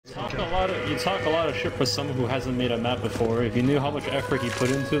talk a lot of shit for someone who hasn't made a map before. If you knew how much effort he put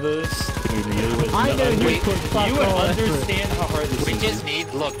into this, you would understand how hard this is. We just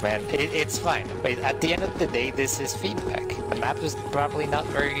need, look man, it's fine. But at the end of the day, this is feedback. The map is probably not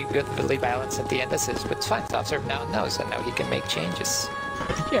very goodly balanced at the end of this, but it's fine. Softserve now knows, and now he can make changes.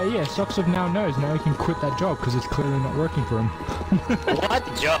 Yeah, Softserve now knows. Now he can quit that job because it's clearly not working for him. What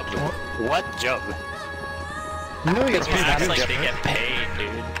job? What job? You know he gets paid good like to get paid,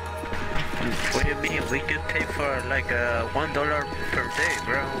 dude. What do you mean? We could pay for like $1 per day,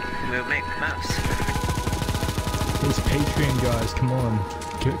 bro. We'll make maps. These Patreon guys, come on.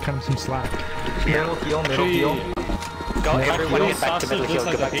 Cut him some slack. Middle heal. Go, everyone get back to middle heal,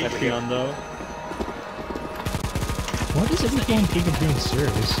 go back to middle heal. Though. What is everyone think of being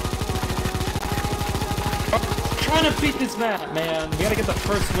serious? Trying to beat this map, man. We gotta get the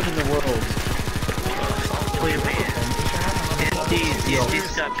first win in the world. Wait a minute. Is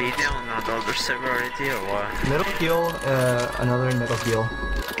this got beaten on another server already or what? Middle heal, another middle heal.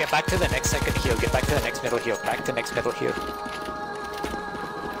 Get back to the next second heal, get back to the next middle heal, back to next middle heal.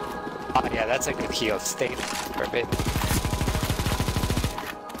 Oh yeah, that's a good heal, stay for a bit.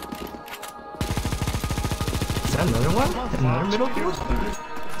 Is that another one? Another middle heal?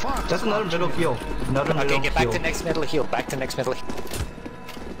 That's another middle heal. Another middle heal. Okay, get back to next middle heal, back to next middle heal.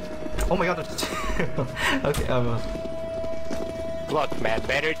 Oh my god, there's okay, Look man,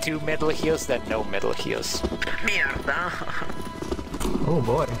 better 2 middle heals than no middle heals. Mierda. Oh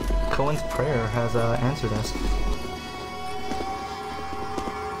boy, Cohen's prayer has answered us.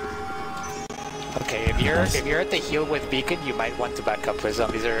 Okay, if you're at the heal with beacon, you might want to back up where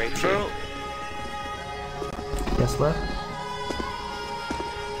zombies are right here. Yes, left.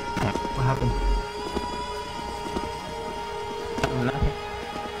 What happened? Nothing.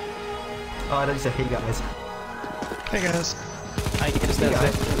 Oh, I thought you said hey guys. Hey guys. I guess Hey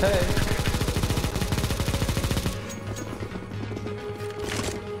that's guys. it. Hey.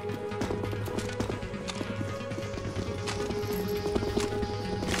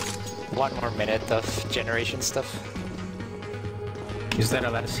 One more minute of generation stuff. Is that a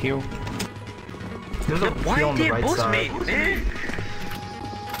last heal? There's a Why heal on the did right both side. me, man?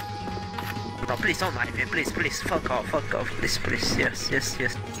 No, please don't mind me, please, fuck off, please, yes.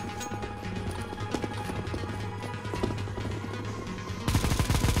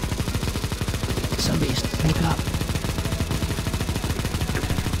 Zombies, wake up.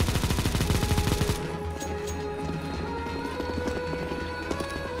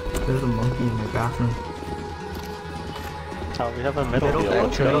 There's a monkey in my bathroom. Oh, we have a middle heal.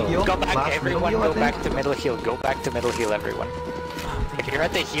 Middle heal? Go back, Last everyone, middle heal, go I back think? to middle heal, go back to middle heal, everyone. If you're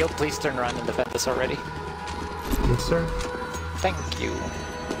at the heal, please turn around and defend us already. Yes, sir. Thank you.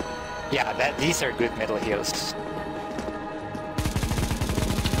 Yeah, these are good middle heals.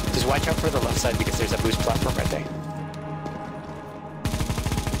 Just watch out for the left side because there's a boost platform right there.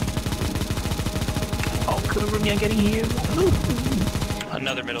 Oh, cover me, I'm getting healed.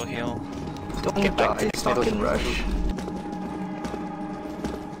 Another middle heal. Don't Get back to die, this middle fucking heal. rush.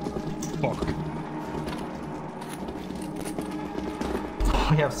 Fuck.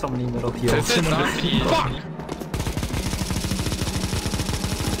 We have so many middle heals. Fuck!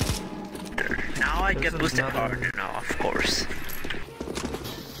 Now I get There's boosted another- hard now, of course.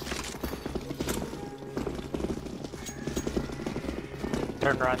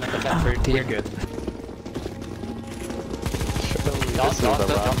 Turn around and defend for your team. We're good. Don't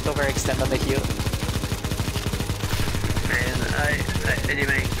overextend on the heal. And I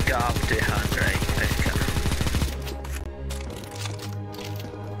didn't go up to 100.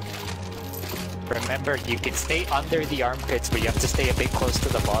 Remember, you can stay under the armpits, but you have to stay a bit close to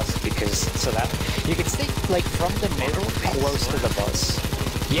the boss because so that you can stay like from the middle close to the boss.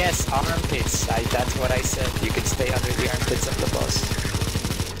 Yes, armpits. That's what I said. You can stay under the armpits of the boss.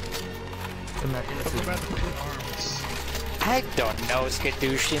 I don't know,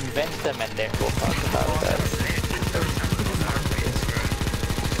 Skadoosh, invent them and then we'll talk about that.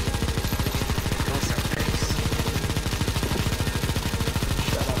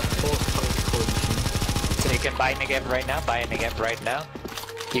 So you can buy Negev right now,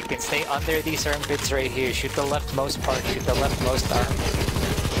 You can stay under these armpits right here, shoot the leftmost part, shoot the leftmost arm.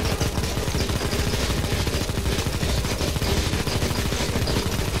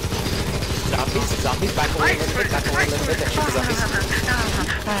 Zombies, back away a little bit, and shoot the zombies.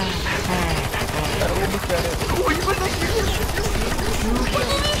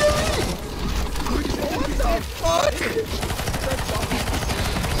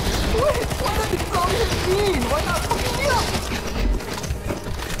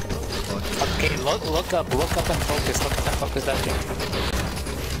 Okay, look up and focus that thing.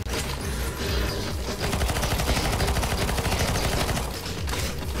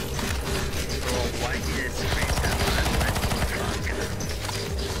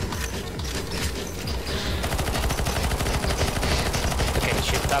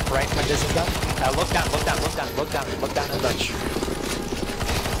 Stop right when this is done. Look down, look down, look down, look down, look down and dodge.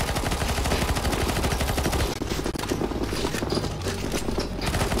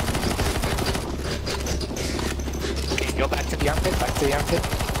 Okay, go back to the armpit, back to the armpit.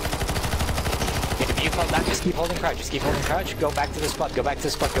 If you fall down, just keep holding crouch, just keep holding crouch. Go back to the spot, go back to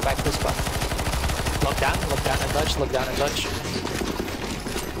the spot, go back to the spot. Look down and dodge, look down and dodge.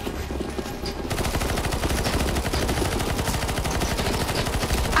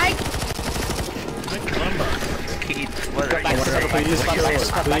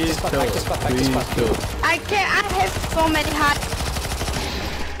 I can't. I have so many hearts.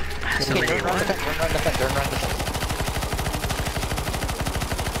 Okay, turn around the fence, turn around the fence, turn around the fence.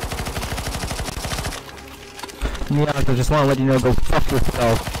 Yeah, I just want to let you know, go fuck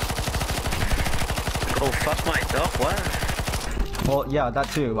yourself. Go fuck my dog? What? Well, yeah, that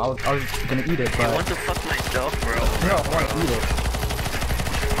too. I was gonna eat it, but... You want to fuck my dog, bro? No, I want to eat it.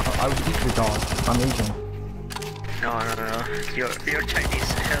 I would eat your dog. I'm Asian. No. You're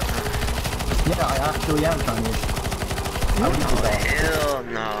Chinese. Hell no. Yeah, I actually am Chinese. I would eat your dog. Hell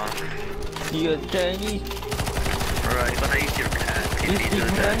no. You're Chinese? Alright, gonna eat your cat if you do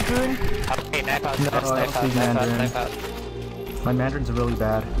that. Okay, knife out, No, I don't speak Mandarin. knife out. My Mandarin's are really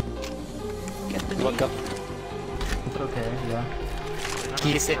bad. Look up. It's okay, yeah.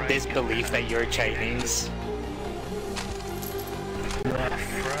 He's in disbelief that you're Chinese.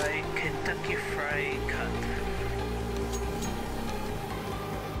 Fried Kentucky Fried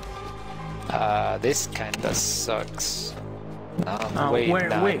Cut. This kinda sucks. Wait,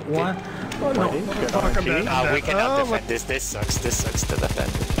 what? We cannot defend this. This sucks to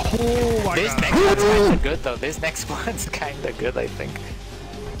defend. Oh my This god. next one's kinda good though. This next one's kinda good, I think.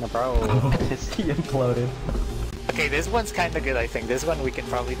 No, bro. He imploded. Okay, this one's kinda good, I think. This one we can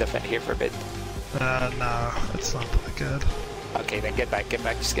probably defend here for a bit. No, it's not that good. Okay, then get back,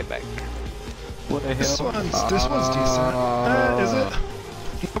 just get back. What the hell? This one's decent. Is it?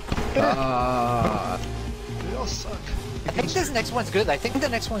 They all suck. I think this next one's good. I think the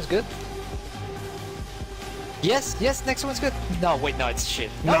next one's good. Yes, next one's good. No, wait, no, it's shit.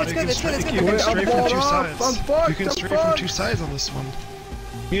 No, it's good, it's good, it's good. You can straight from two sides. You can straight from two sides on this one.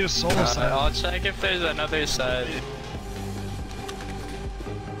 You need a solo side. I'll check if there's another side.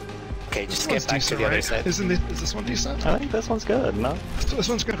 Okay, just This get one's back to decent, the other right? side. Is this one decent? I think this one's good, no? This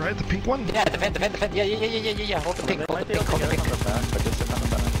one's good, right? The pink one? Yeah, defend. Yeah. Hold the pink, hold the pink. But it's not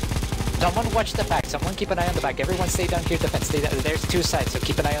bad. Someone watch the back. Someone keep an eye on the back. Everyone stay down here, defend. Stay down. There's two sides, so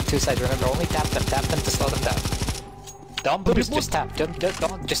keep an eye on two sides. Remember, only tap them to slow them down. Don't boost, just tap. Don't,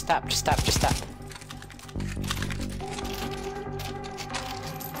 just tap.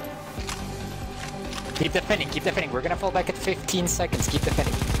 Keep defending. We're gonna fall back at 15 seconds. Keep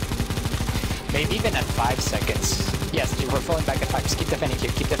defending. Maybe even at 5 seconds. Yes, we're falling back at 5. Just keep defending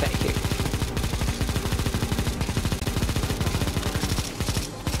here. Keep defending.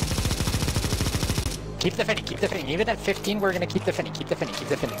 Even at 15, we're gonna keep defending.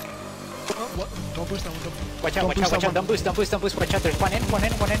 What? Don't boost that one. Watch out. Don't boost. Watch out. There's one in.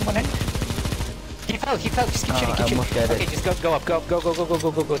 He fell. Just keep shooting. Okay, just go up. Go.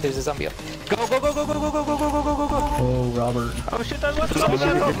 There's a zombie up. Go. Oh, Robert. Oh shit, that's what? Somebody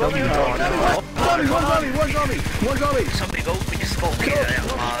go, we just go get it.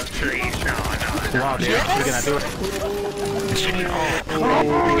 Please, no. Wow, dude, we're gonna do it.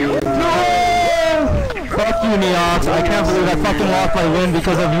 Fuck you, Neox. I can't believe I fucking lost my win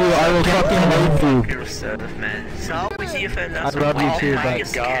because of you. I will fucking rape you. Yourself, man. So I always see if I love you too,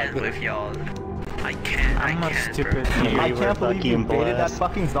 but God, with y'all. I can't. I can't believe you baited that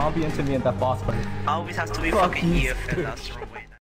fucking zombie into me at that boss fight. I always have to be fucking EFL, that's wrong.